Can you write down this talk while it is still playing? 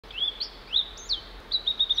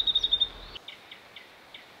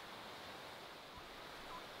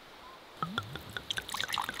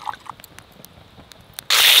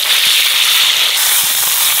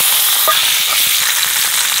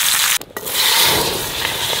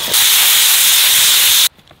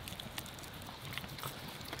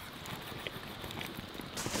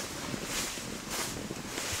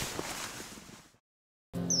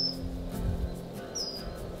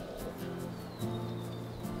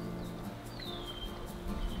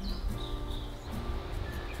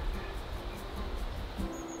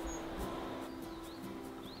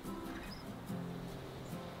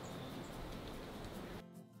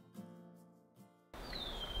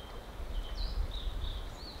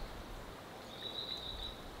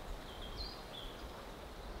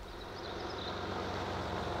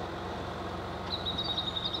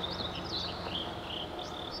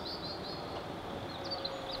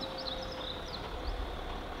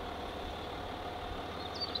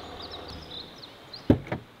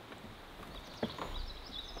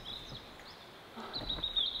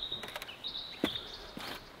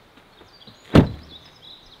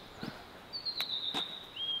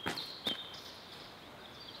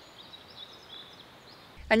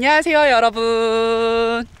안녕하세요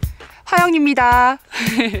여러분, 화영입니다.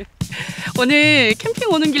 오늘 캠핑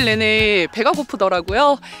오는 길 내내 배가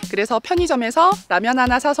고프더라고요. 그래서 편의점에서 라면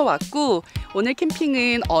하나 사서 왔고, 오늘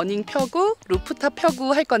캠핑은 어닝 펴구, 루프탑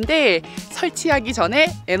펴구 할 건데 설치하기 전에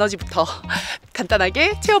에너지부터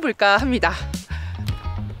간단하게 채워볼까 합니다.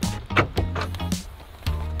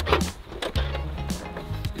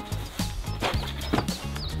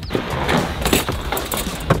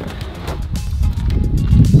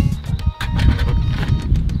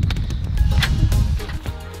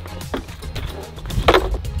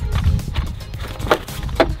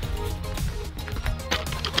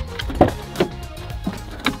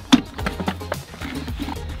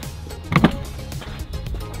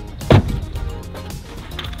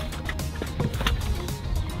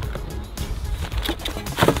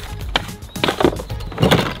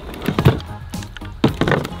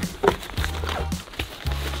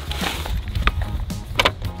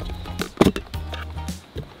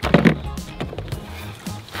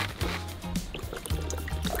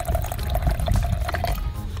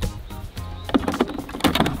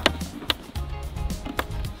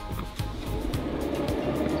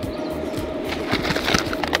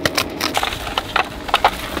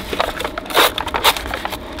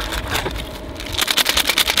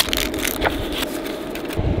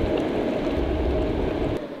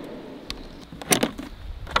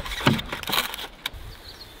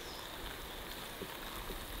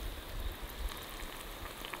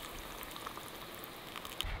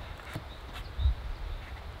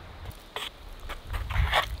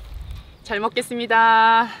 잘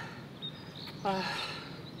먹겠습니다.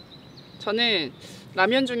 저는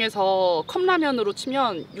라면 중에서 컵라면으로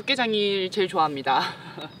치면 육개장이 제일 좋아합니다.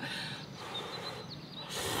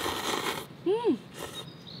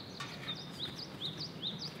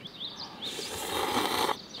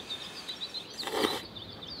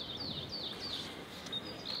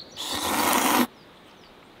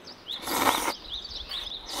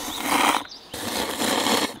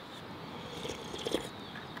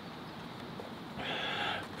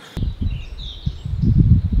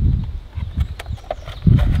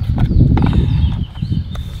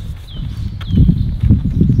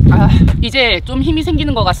 이제 좀 힘이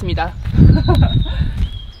생기는 것 같습니다.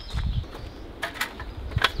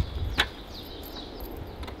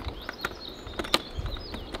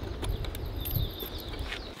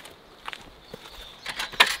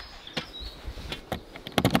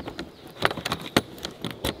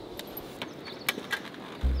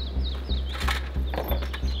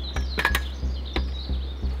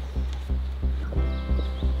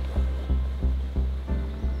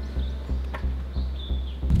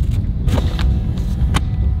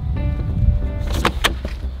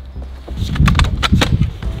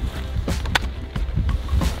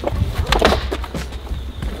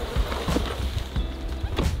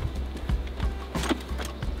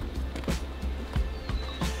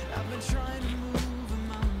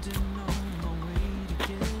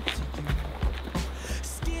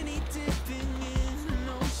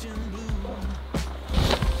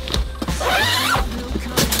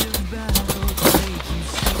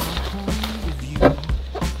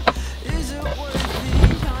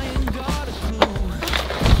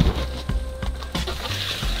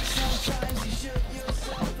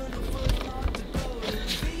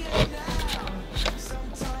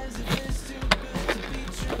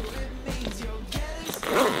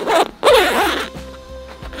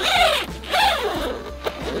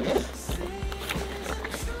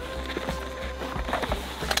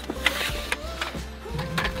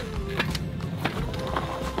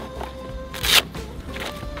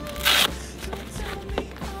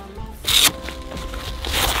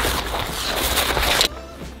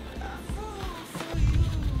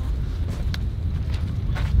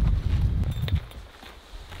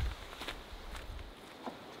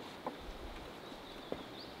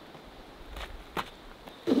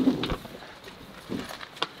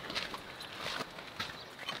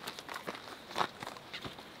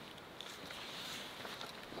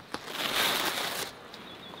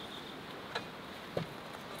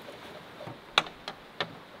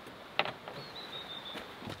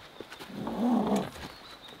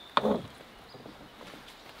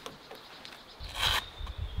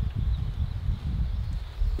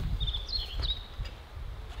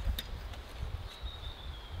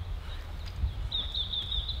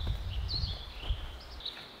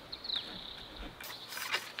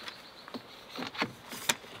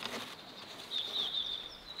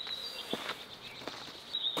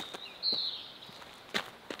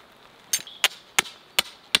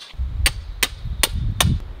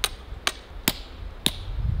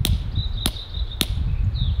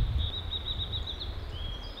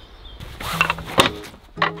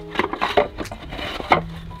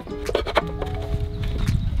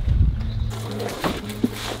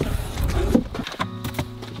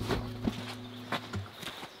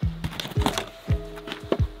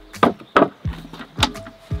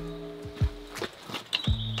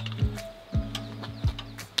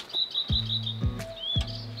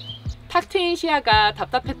 시야가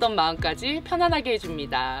답답했던 마음까지 편안하게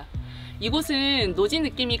해줍니다. 이곳은 노지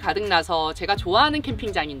느낌이 가득 나서 제가 좋아하는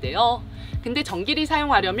캠핑장인데요. 근데 전기를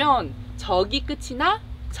사용하려면 저기 끝이나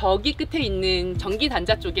저기 끝에 있는 전기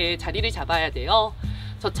단자 쪽에 자리를 잡아야 돼요.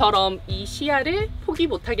 저처럼 이 시야를 포기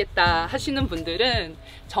못하겠다 하시는 분들은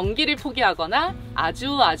전기를 포기하거나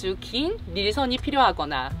아주 긴 릴선이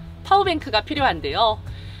필요하거나 파워뱅크가 필요한데요.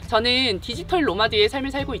 저는 디지털 노마드의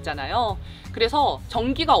삶을 살고 있잖아요. 그래서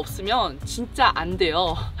전기가 없으면 진짜 안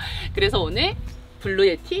돼요. 그래서 오늘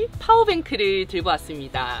블루에티 파워뱅크를 들고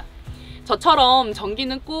왔습니다. 저처럼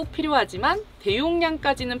전기는 꼭 필요하지만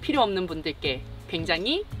대용량까지는 필요 없는 분들께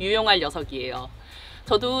굉장히 유용할 녀석이에요.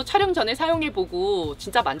 저도 촬영 전에 사용해보고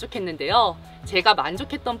진짜 만족했는데요. 제가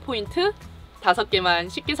만족했던 포인트 5개만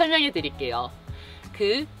쉽게 설명해 드릴게요.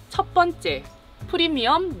 그 첫 번째,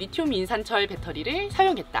 프리미엄 리튬 인산철 배터리를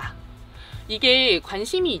사용했다. 이게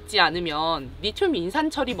관심이 있지 않으면 리튬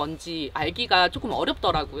인산철이 뭔지 알기가 조금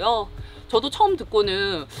어렵더라고요. 저도 처음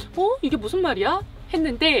듣고는 이게 무슨 말이야?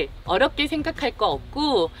 했는데 어렵게 생각할 거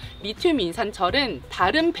없고, 리튬 인산철은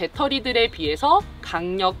다른 배터리들에 비해서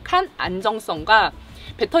강력한 안정성과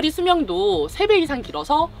배터리 수명도 3배 이상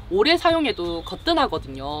길어서 오래 사용해도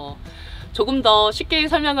거뜬하거든요. 조금 더 쉽게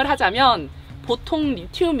설명을 하자면 보통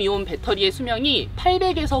리튬이온 배터리의 수명이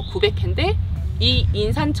 800에서 900회인데 이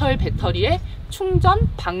인산철 배터리의 충전,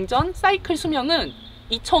 방전, 사이클 수명은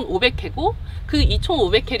 2500회고 그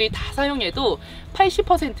 2500회를 다 사용해도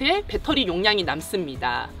 80%의 배터리 용량이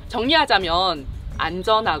남습니다. 정리하자면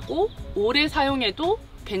안전하고 오래 사용해도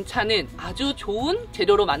괜찮은 아주 좋은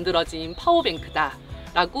재료로 만들어진 파워뱅크다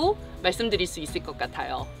라고 말씀드릴 수 있을 것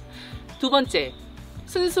같아요. 두 번째,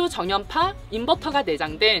 순수 정연파 인버터가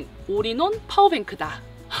내장된 올인원 파워뱅크다.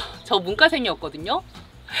 저 문과생이었거든요.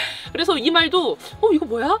 그래서 이 말도 이거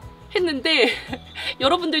뭐야? 했는데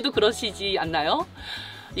여러분들도 그러시지 않나요?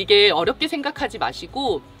 이게 어렵게 생각하지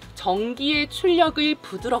마시고 전기의 출력을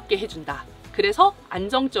부드럽게 해준다. 그래서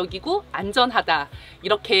안정적이고 안전하다.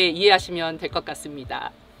 이렇게 이해하시면 될 것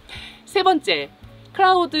같습니다. 세 번째,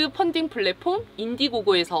 크라우드 펀딩 플랫폼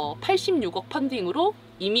인디고고에서 86억 펀딩으로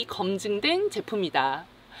이미 검증된 제품이다.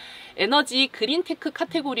 에너지 그린테크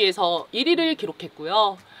카테고리에서 1위를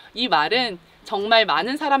기록했고요. 이 말은 정말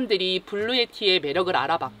많은 사람들이 블루에티의 매력을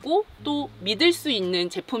알아봤고 또 믿을 수 있는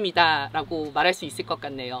제품이다 라고 말할 수 있을 것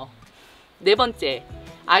같네요. 네 번째,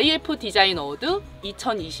 IF 디자인 어워드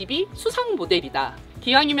 2022 수상 모델이다.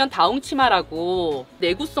 기왕이면 다홍치마라고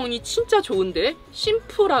내구성이 진짜 좋은데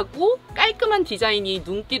심플하고 깔끔한 디자인이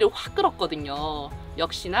눈길을 확 끌었거든요.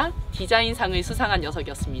 역시나 디자인상을 수상한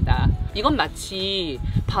녀석이었습니다. 이건 마치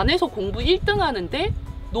반에서 공부 1등 하는데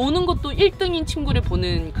노는 것도 1등인 친구를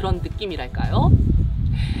보는 그런 느낌이랄까요?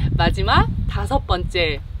 마지막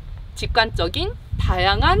 5번째, 직관적인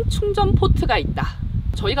다양한 충전 포트가 있다.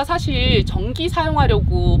 저희가 사실 전기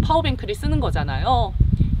사용하려고 파워뱅크를 쓰는 거잖아요.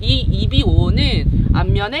 이 EB55는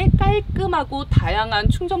앞면에 깔끔하고 다양한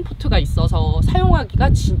충전 포트가 있어서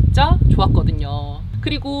사용하기가 진짜 좋았거든요.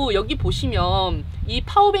 그리고 여기 보시면 이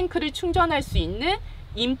파워뱅크를 충전할 수 있는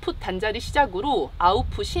인풋 단자를 시작으로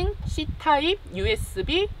아웃풋인 C타입,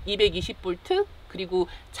 USB, 220V, 그리고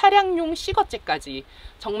차량용 C거째까지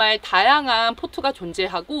정말 다양한 포트가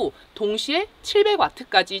존재하고 동시에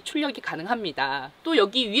 700W까지 출력이 가능합니다. 또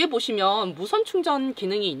여기 위에 보시면 무선 충전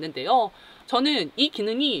기능이 있는데요. 저는 이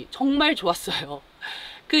기능이 정말 좋았어요.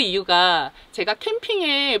 그 이유가 제가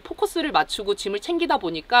캠핑에 포커스를 맞추고 짐을 챙기다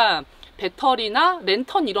보니까 배터리나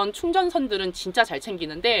랜턴 이런 충전선들은 진짜 잘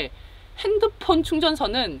챙기는데 핸드폰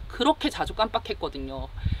충전선은 그렇게 자주 깜빡했거든요.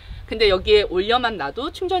 근데 여기에 올려만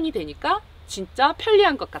놔도 충전이 되니까 진짜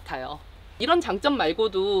편리한 것 같아요. 이런 장점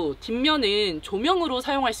말고도 뒷면은 조명으로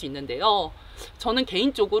사용할 수 있는데요. 저는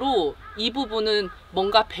개인적으로 이 부분은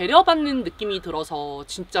뭔가 배려받는 느낌이 들어서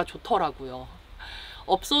진짜 좋더라고요.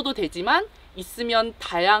 없어도 되지만 있으면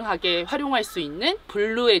다양하게 활용할 수 있는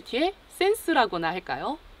블루에티의 센스라고나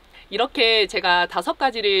할까요? 이렇게 제가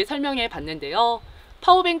 5가지를 설명해 봤는데요.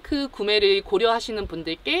 파워뱅크 구매를 고려하시는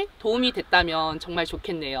분들께 도움이 됐다면 정말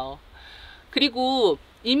좋겠네요. 그리고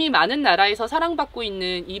이미 많은 나라에서 사랑받고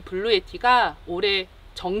있는 이 블루에티가 올해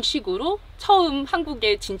정식으로 처음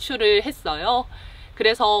한국에 진출을 했어요.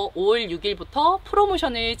 그래서 5월 6일부터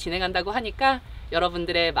프로모션을 진행한다고 하니까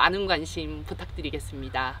여러분들의 많은 관심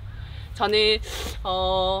부탁드리겠습니다. 저는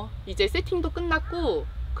이제 세팅도 끝났고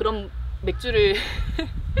그럼 맥주를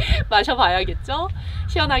마셔봐야겠죠?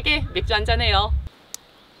 시원하게 맥주 한잔해요.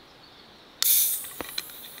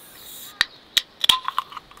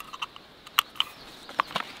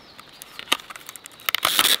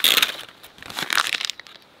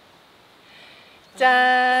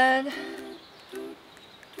 짠!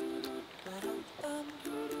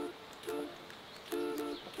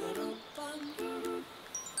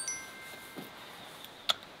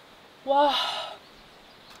 와.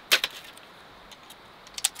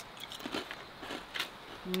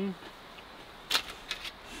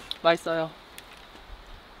 맛있어요.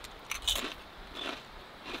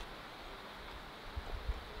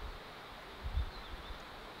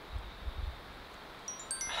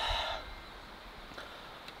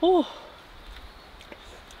 오.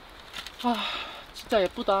 아, 진짜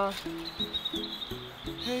예쁘다.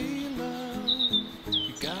 Hey love,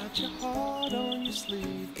 you got your heart on your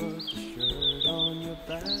sleeve, but the shirt on your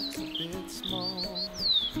back's a bit small.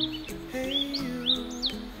 Hey you,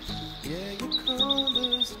 yeah your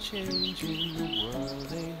colors are changing, the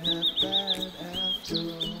world ain't half bad after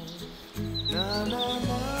all. Na na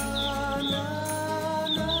na na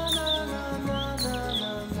na na na na na na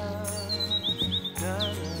na na.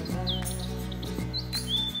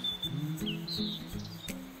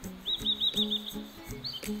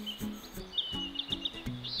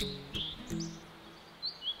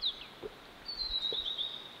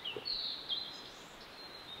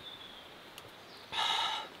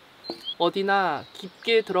 어디나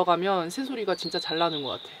깊게 들어가면 새소리가 진짜 잘 나는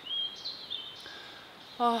것 같아.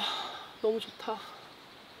 아, 너무 좋다.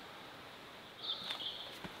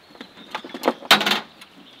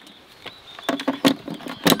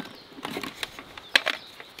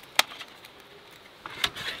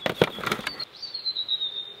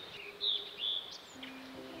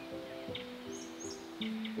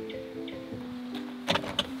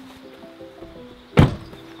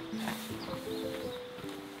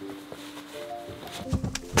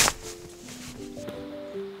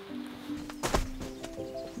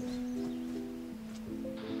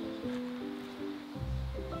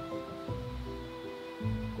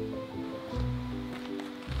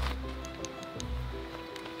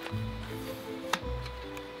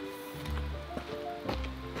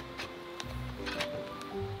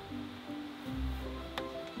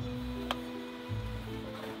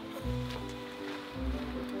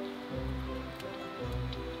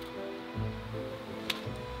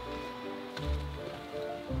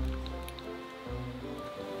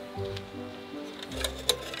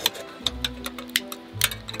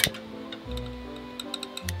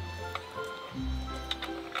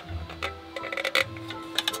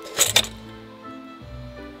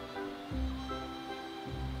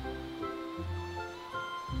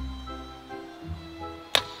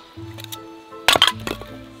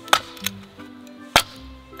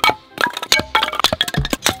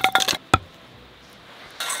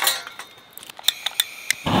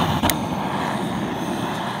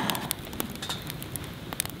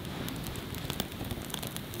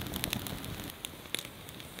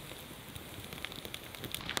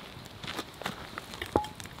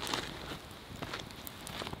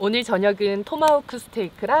 오늘 저녁은 토마호크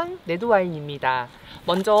스테이크랑 레드와인입니다.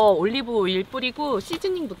 먼저 올리브 오일 뿌리고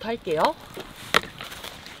시즈닝부터 할게요.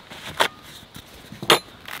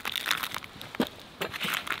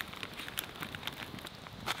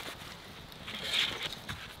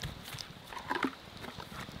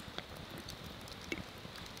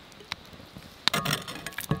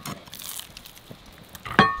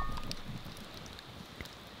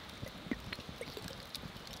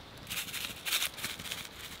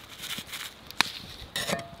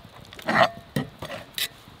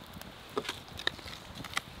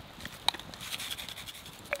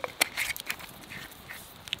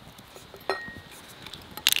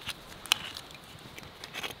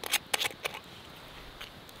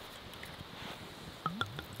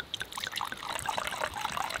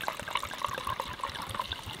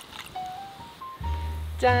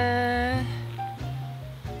 짠!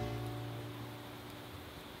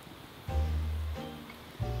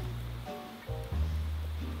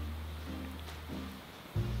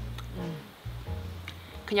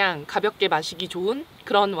 그냥 가볍게 마시기 좋은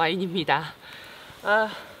그런 와인입니다. 아,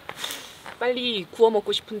 빨리 구워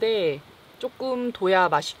먹고 싶은데 조금 둬야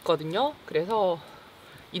맛있거든요. 그래서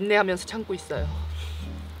인내하면서 참고 있어요.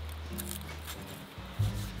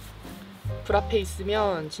 불 앞에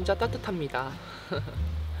있으면 진짜 따뜻합니다.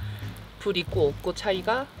 불 있고 없고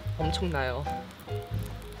차이가 엄청나요.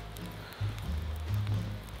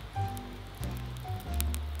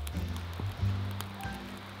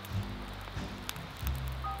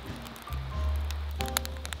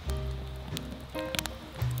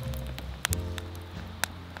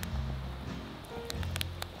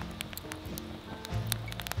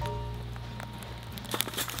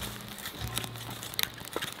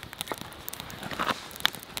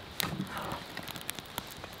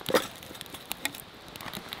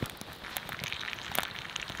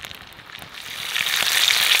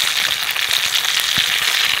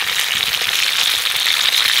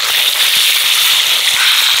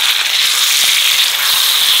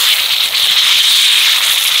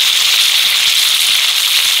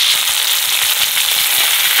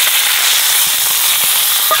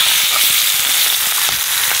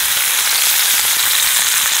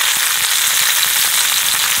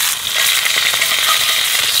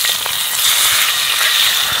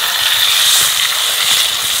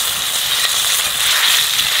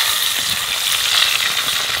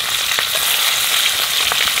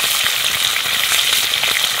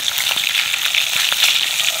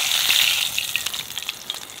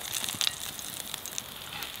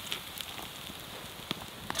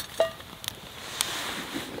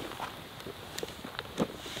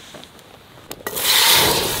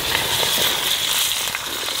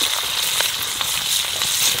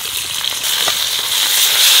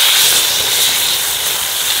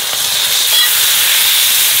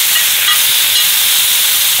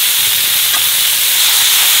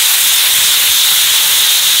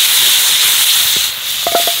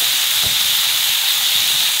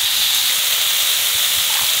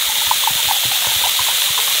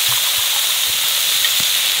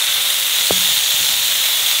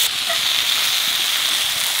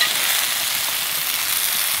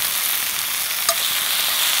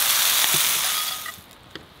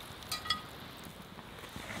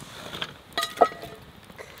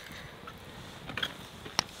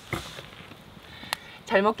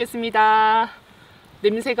 잘 먹겠습니다.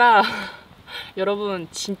 냄새가 여러분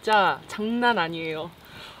진짜 장난 아니에요.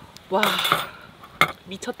 와,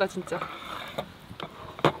 미쳤다 진짜.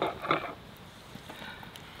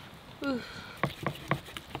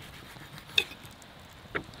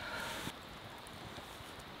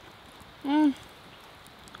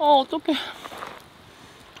 어떡해.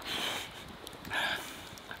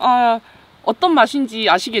 어떤 맛인지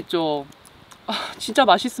아시겠죠? 진짜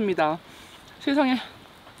맛있습니다. 세상에.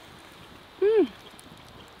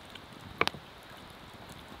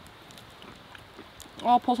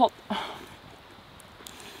 버섯.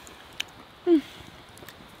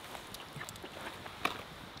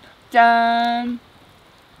 짠.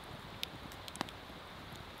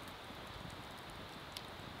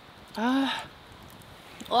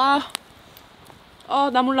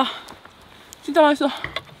 나 몰라. 진짜 맛있어.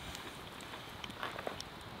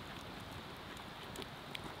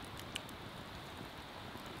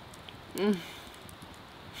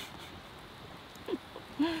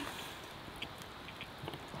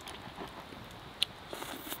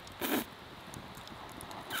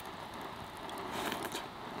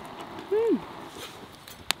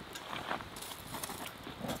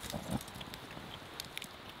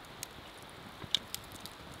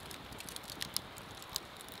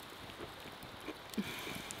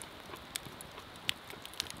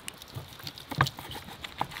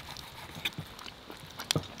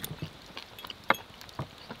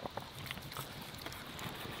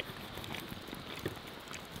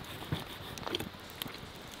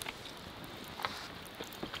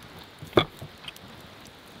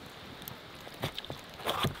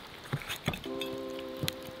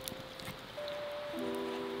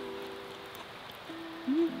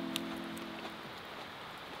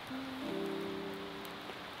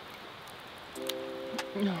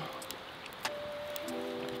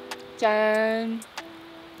 짠.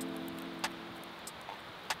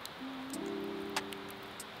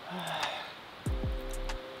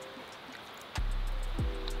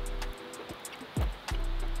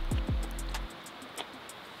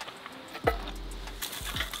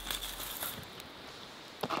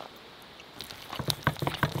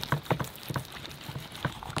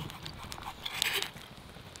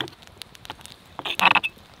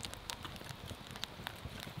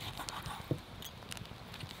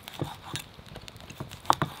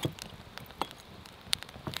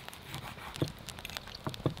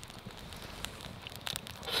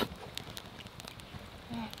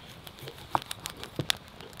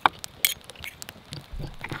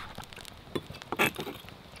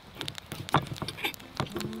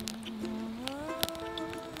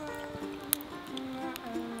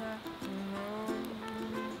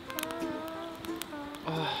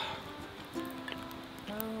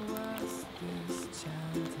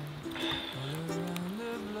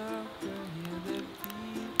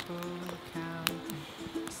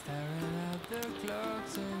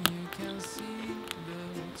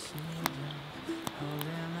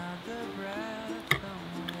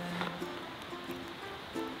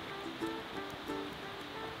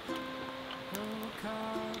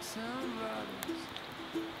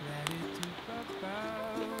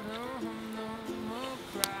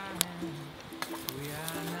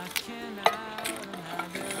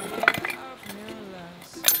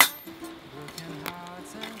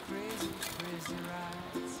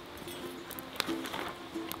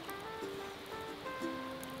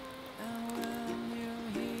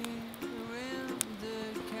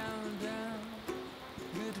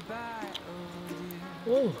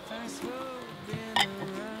 오.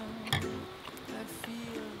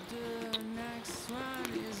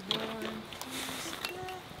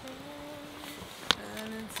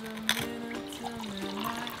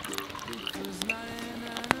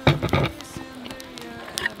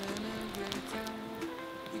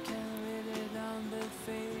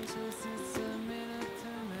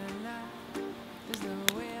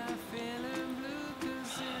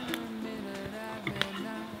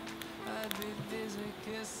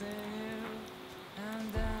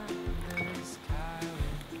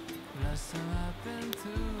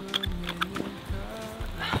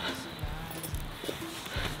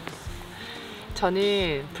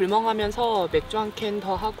 저는 불멍하면서 맥주 한 캔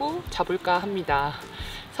더 하고 자볼까 합니다.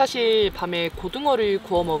 사실 밤에 고등어를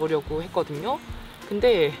구워 먹으려고 했거든요.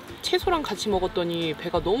 근데 채소랑 같이 먹었더니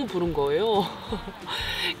배가 너무 부른 거예요.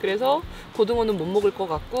 그래서 고등어는 못 먹을 것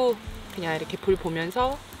같고 그냥 이렇게 불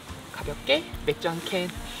보면서 가볍게 맥주 한 캔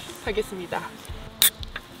하겠습니다.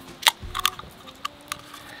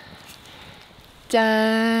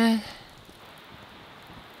 짠.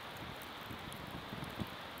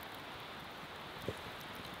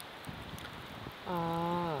 아.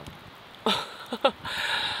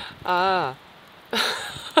 아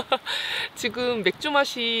지금 맥주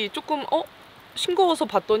맛이 조금 싱거워서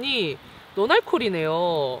봤더니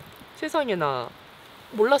노알콜이네요. 세상에나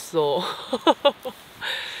몰랐어.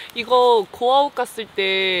 이거 고아웃 갔을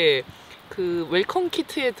때 그 웰컴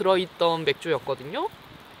키트에 들어있던 맥주였거든요.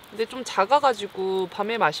 근데 좀 작아가지고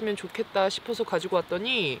밤에 마시면 좋겠다 싶어서 가지고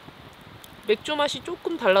왔더니 맥주 맛이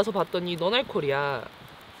조금 달라서 봤더니 노알콜이야.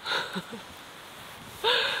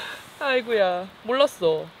 아이고야,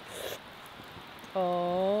 몰랐어.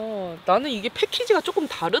 나는 이게 패키지가 조금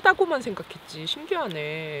다르다고만 생각했지.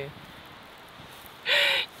 신기하네.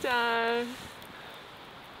 짠.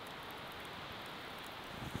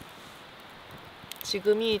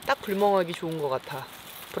 지금이 딱 불멍하기 좋은 것 같아.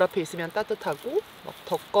 불 앞에 있으면 따뜻하고 막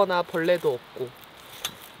덥거나 벌레도 없고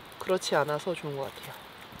그렇지 않아서 좋은 것 같아요.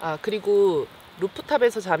 아, 그리고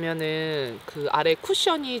루프탑에서 자면은 그 아래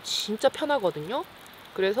쿠션이 진짜 편하거든요.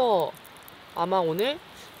 그래서 아마 오늘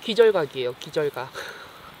기절각이에요. 기절각.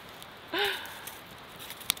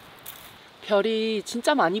 별이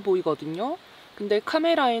진짜 많이 보이거든요. 근데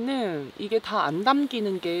카메라에는 이게 다 안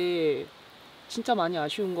담기는 게 진짜 많이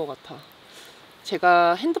아쉬운 것 같아.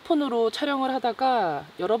 제가 핸드폰으로 촬영을 하다가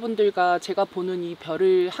여러분들과 제가 보는 이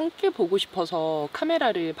별을 함께 보고 싶어서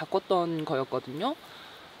카메라를 바꿨던 거였거든요.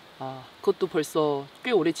 아, 그것도 벌써 꽤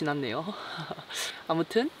오래 지났네요.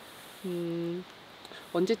 아무튼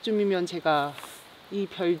언제쯤이면 제가 이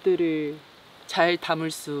별들을 잘 담을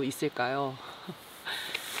수 있을까요?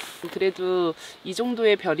 그래도 이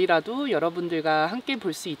정도의 별이라도 여러분들과 함께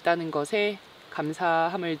볼 수 있다는 것에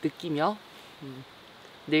감사함을 느끼며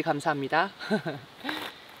늘 감사합니다.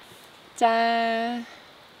 짠.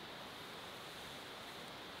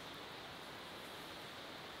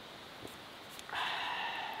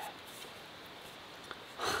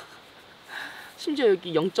 심지어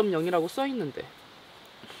여기 0.0이라고 써 있는데.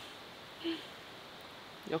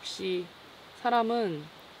 역시 사람은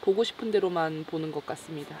보고 싶은 대로만 보는 것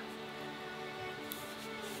같습니다.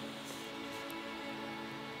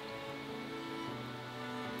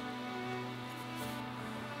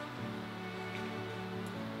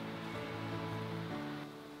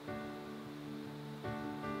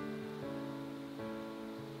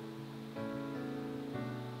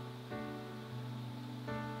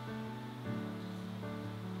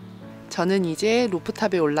 저는 이제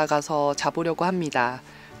루프탑에 올라가서 자보려고 합니다.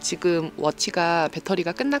 지금 워치가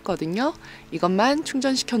배터리가 끝났거든요. 이것만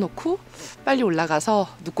충전시켜 놓고 빨리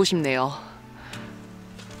올라가서 눕고 싶네요.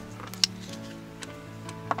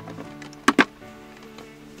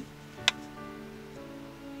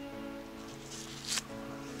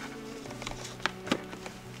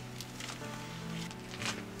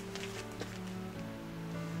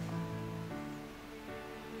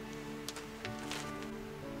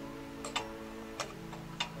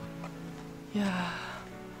 이야,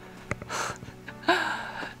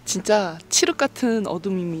 진짜 칠흑 같은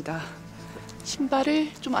어둠입니다.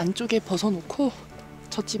 신발을 좀 안쪽에 벗어놓고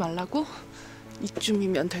젖지 말라고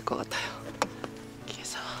이쯤이면 될 것 같아요. 이렇게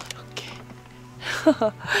해서 이렇게.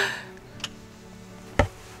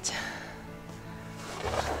 자.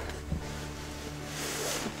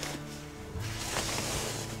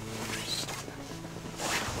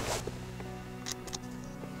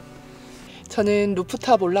 저는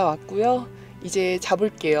루프탑 올라왔고요. 이제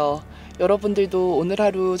자볼게요. 여러분들도 오늘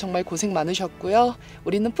하루 정말 고생 많으셨고요.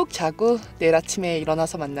 우리는 푹 자고 내일 아침에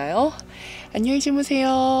일어나서 만나요. 안녕히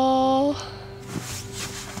주무세요.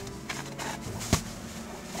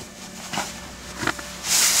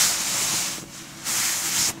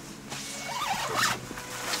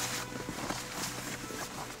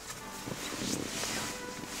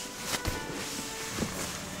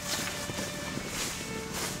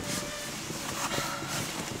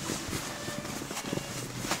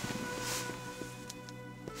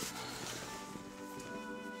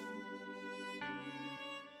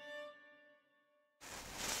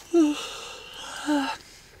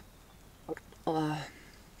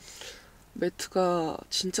 매트가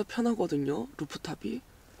진짜 편하거든요, 루프탑이.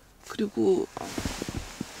 그리고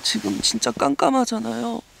지금 진짜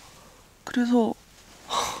깜깜하잖아요. 그래서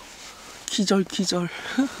기절.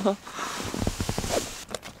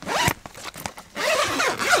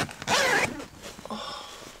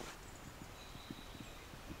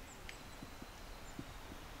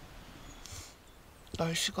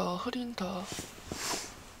 날씨가 흐린다.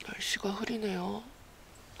 날씨가 흐리네요.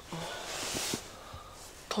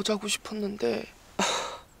 더 자고 싶었는데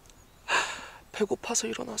배고파서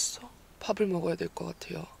일어났어. 밥을 먹어야 될 것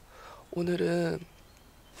같아요. 오늘은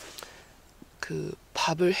그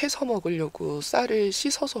밥을 해서 먹으려고 쌀을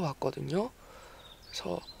씻어서 왔거든요.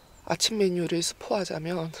 그래서 아침 메뉴를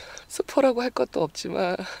스포하자면 스포라고 할 것도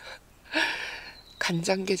없지만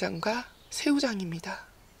간장게장과 새우장입니다.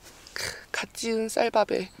 갓 지은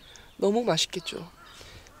쌀밥에 너무 맛있겠죠.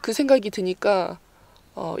 그 생각이 드니까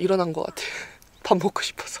일어난 것 같아. 밥 먹고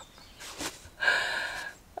싶어서.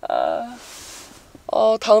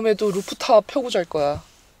 다음에도 루프탑 펴고 잘 거야.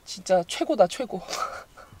 진짜 최고다, 최고.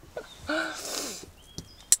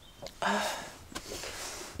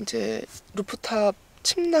 이제 루프탑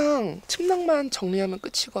침낭만 정리하면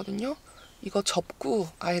끝이거든요. 이거 접고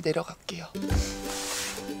아예 내려갈게요.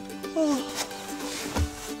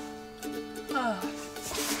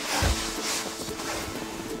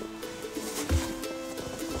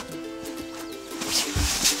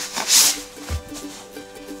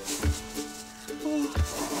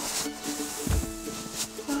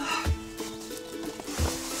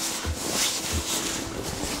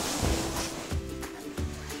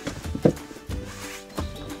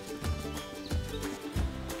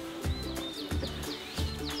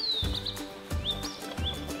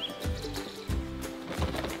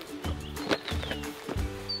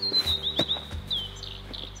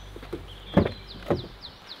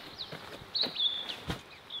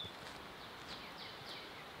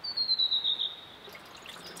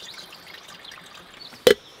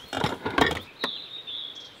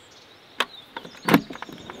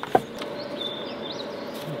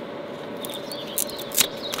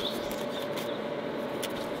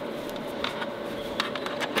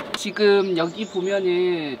 지금 여기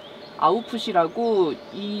보면은 아웃풋이라고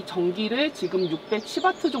이 전기를 지금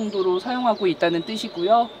 610W 정도로 사용하고 있다는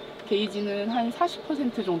뜻이고요. 게이지는 한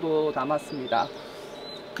 40% 정도 남았습니다.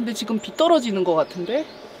 근데 지금 비 떨어지는 것 같은데?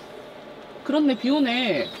 그렇네, 비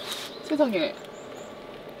오네. 세상에.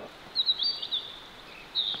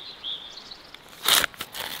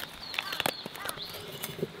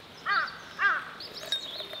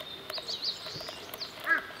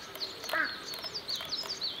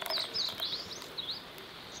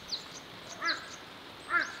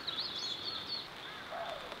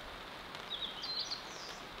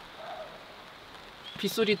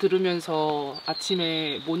 빗소리 들으면서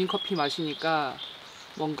아침에 모닝커피 마시니까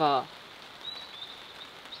뭔가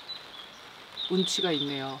운치가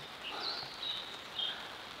있네요.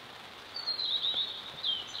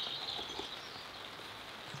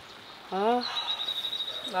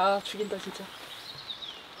 죽인다 진짜.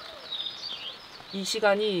 이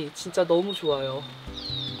시간이 진짜 너무 좋아요.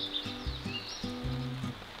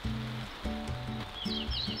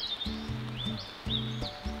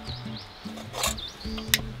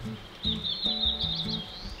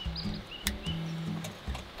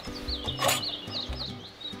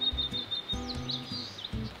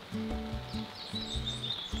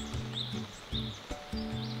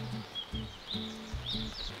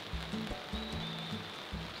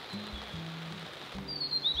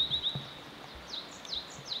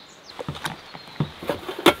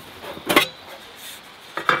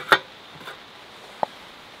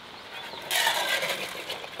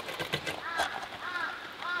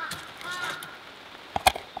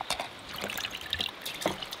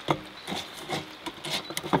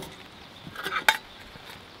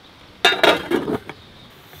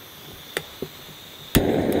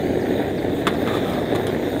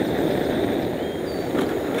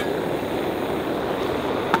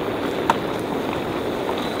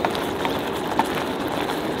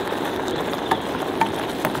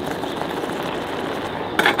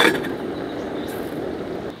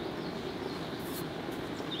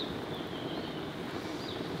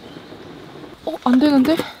 안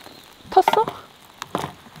되는데? 탔어?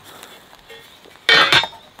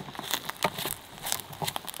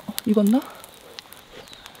 익었나?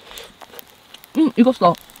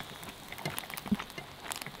 익었어.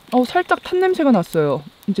 살짝 탄 냄새가 났어요.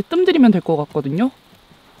 이제 뜸 들이면 될 것 같거든요.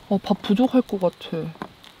 밥 부족할 것 같아.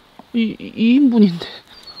 2인분인데.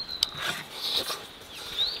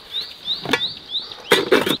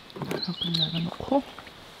 이렇게 내려놓고.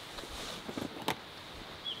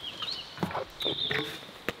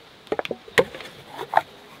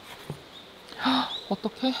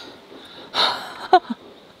 어떡해?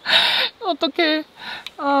 어떡해.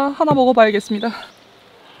 하나 먹어봐야겠습니다.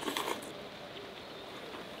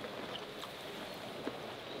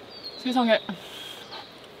 세상에.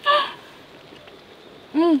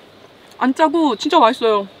 안 짜고 진짜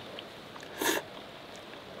맛있어요.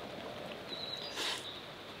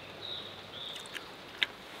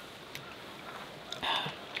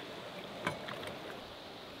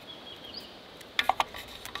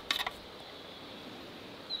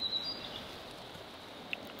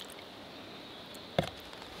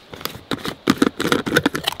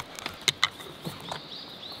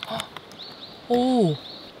 오.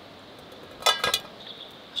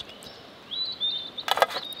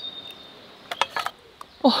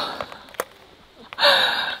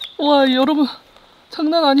 와, 여러분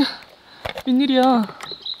장난 아니야. 웬일이야.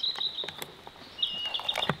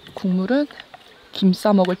 국물은 김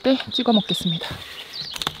싸 먹을 때 찍어 먹겠습니다.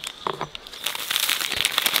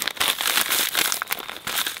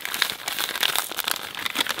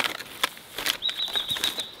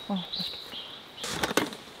 맛있겠다.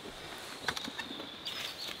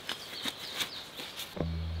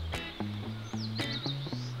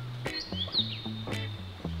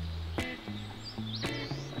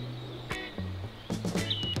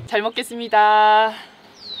 잘 먹겠습니다.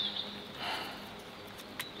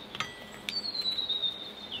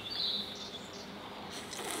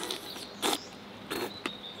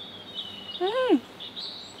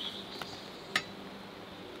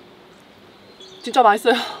 진짜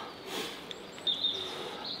맛있어요.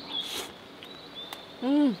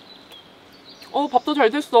 밥도 잘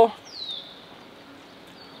됐어.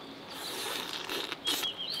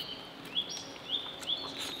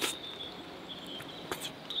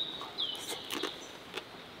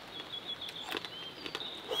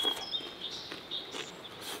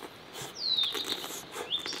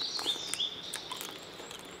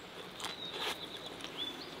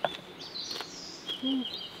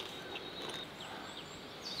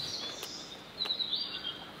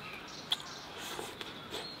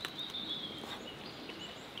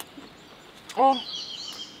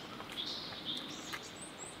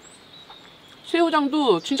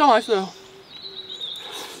 새우장도 진짜 맛있어요.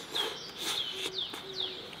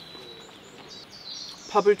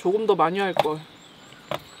 밥을 조금 더 많이 할걸.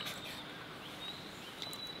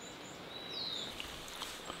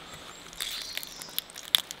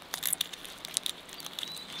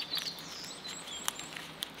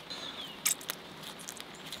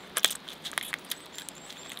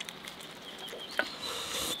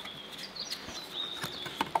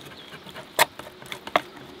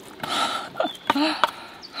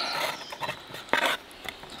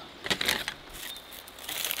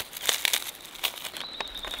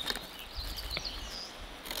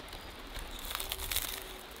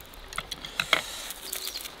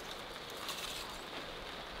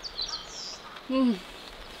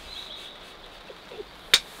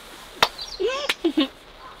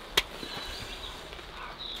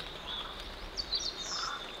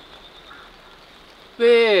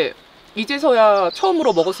 왜 이제서야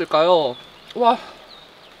처음으로 먹었을까요? 와,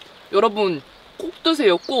 여러분 꼭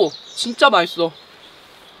드세요. 꼭. 진짜 맛있어.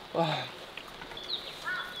 와,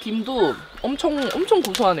 김도 엄청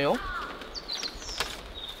고소하네요.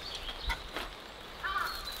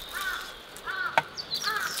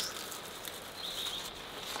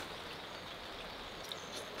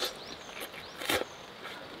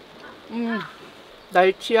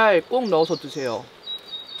 날치알 꼭 넣어서 드세요.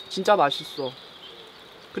 진짜 맛있어.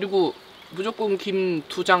 그리고 무조건 김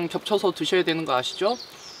 2장 겹쳐서 드셔야 되는 거 아시죠?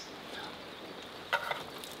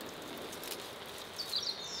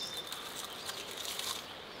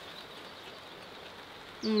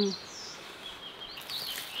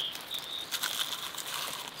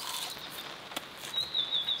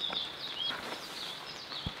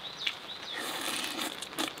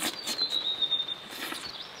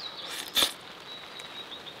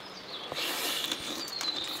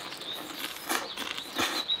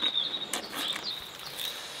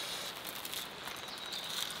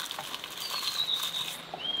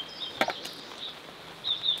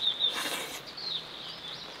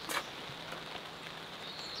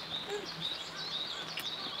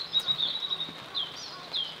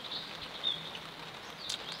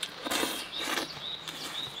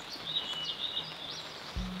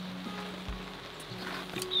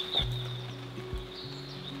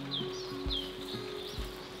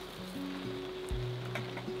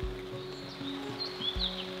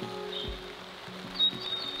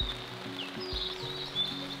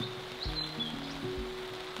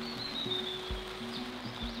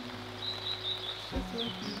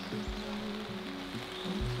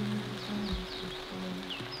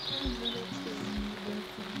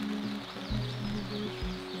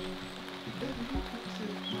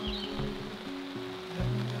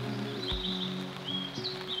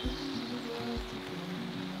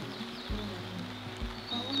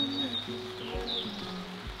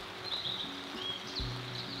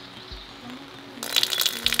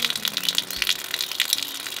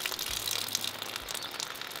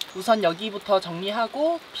 우선 여기부터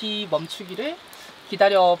정리하고 비 멈추기를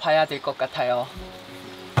기다려 봐야 될 것 같아요.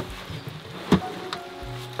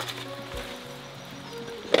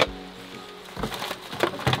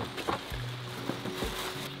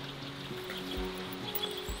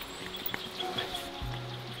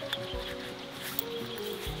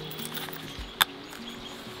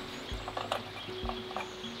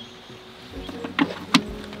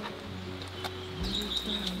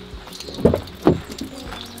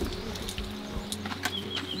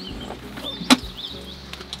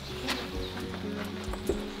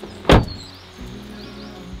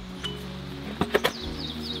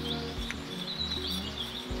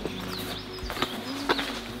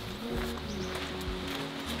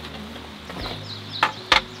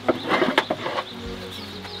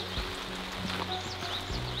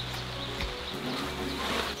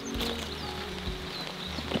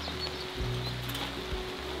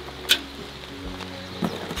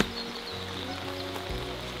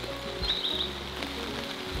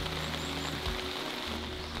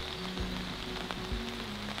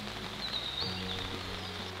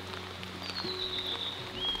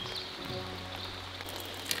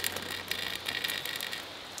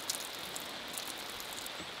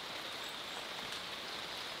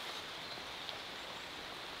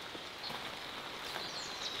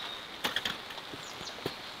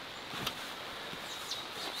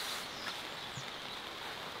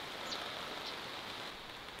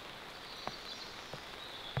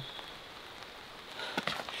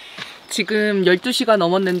 지금 12시가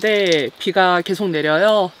넘었는데 비가 계속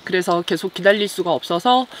내려요. 그래서 계속 기다릴 수가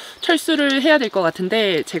없어서 철수를 해야 될 것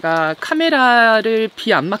같은데, 제가 카메라를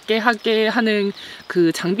비 안 맞게 하게 하는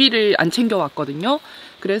그 장비를 안 챙겨 왔거든요.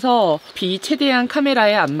 그래서 비 최대한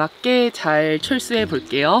카메라에 안 맞게 잘 철수해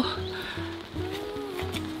볼게요.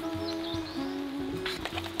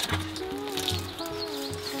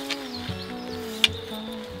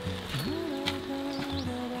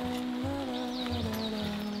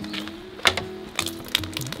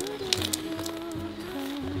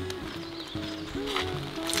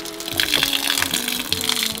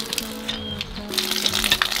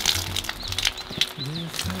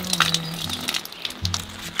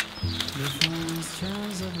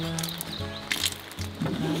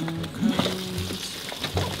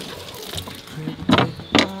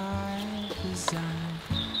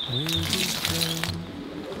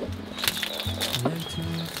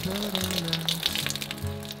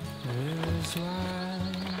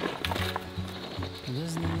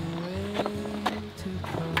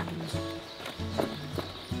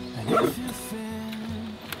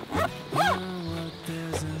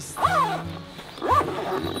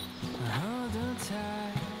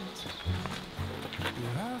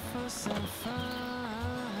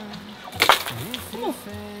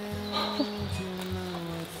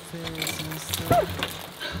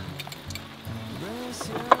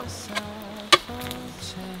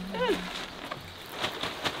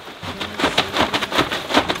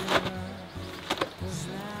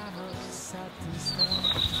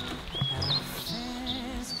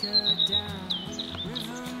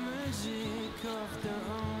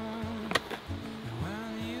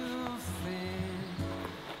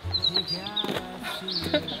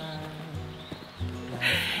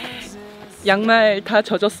 양말 다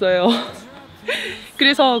젖었어요.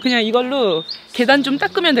 그래서 그냥 이걸로 계단 좀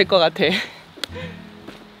닦으면 될 것 같아.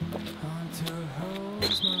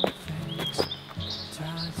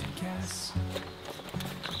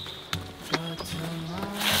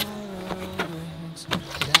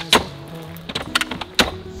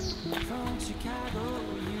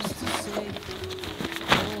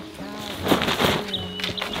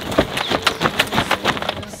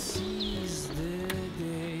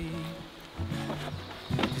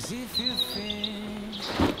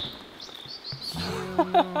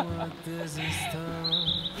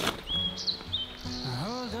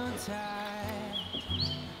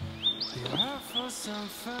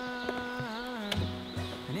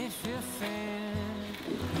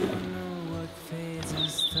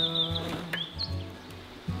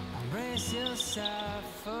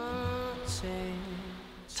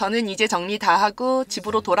 저는 이제 정리 다 하고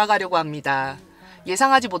집으로 돌아가려고 합니다.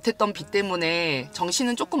 예상하지 못했던 비 때문에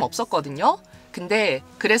정신은 조금 없었거든요. 근데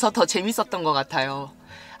그래서 더 재밌었던 것 같아요.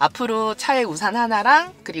 앞으로 차에 우산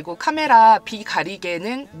하나랑 그리고 카메라 비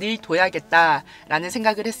가리개는 늘 둬야겠다라는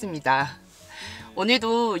생각을 했습니다.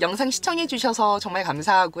 오늘도 영상 시청해주셔서 정말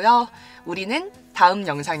감사하고요. 우리는 다음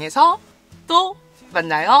영상에서 또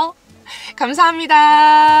만나요.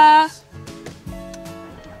 감사합니다.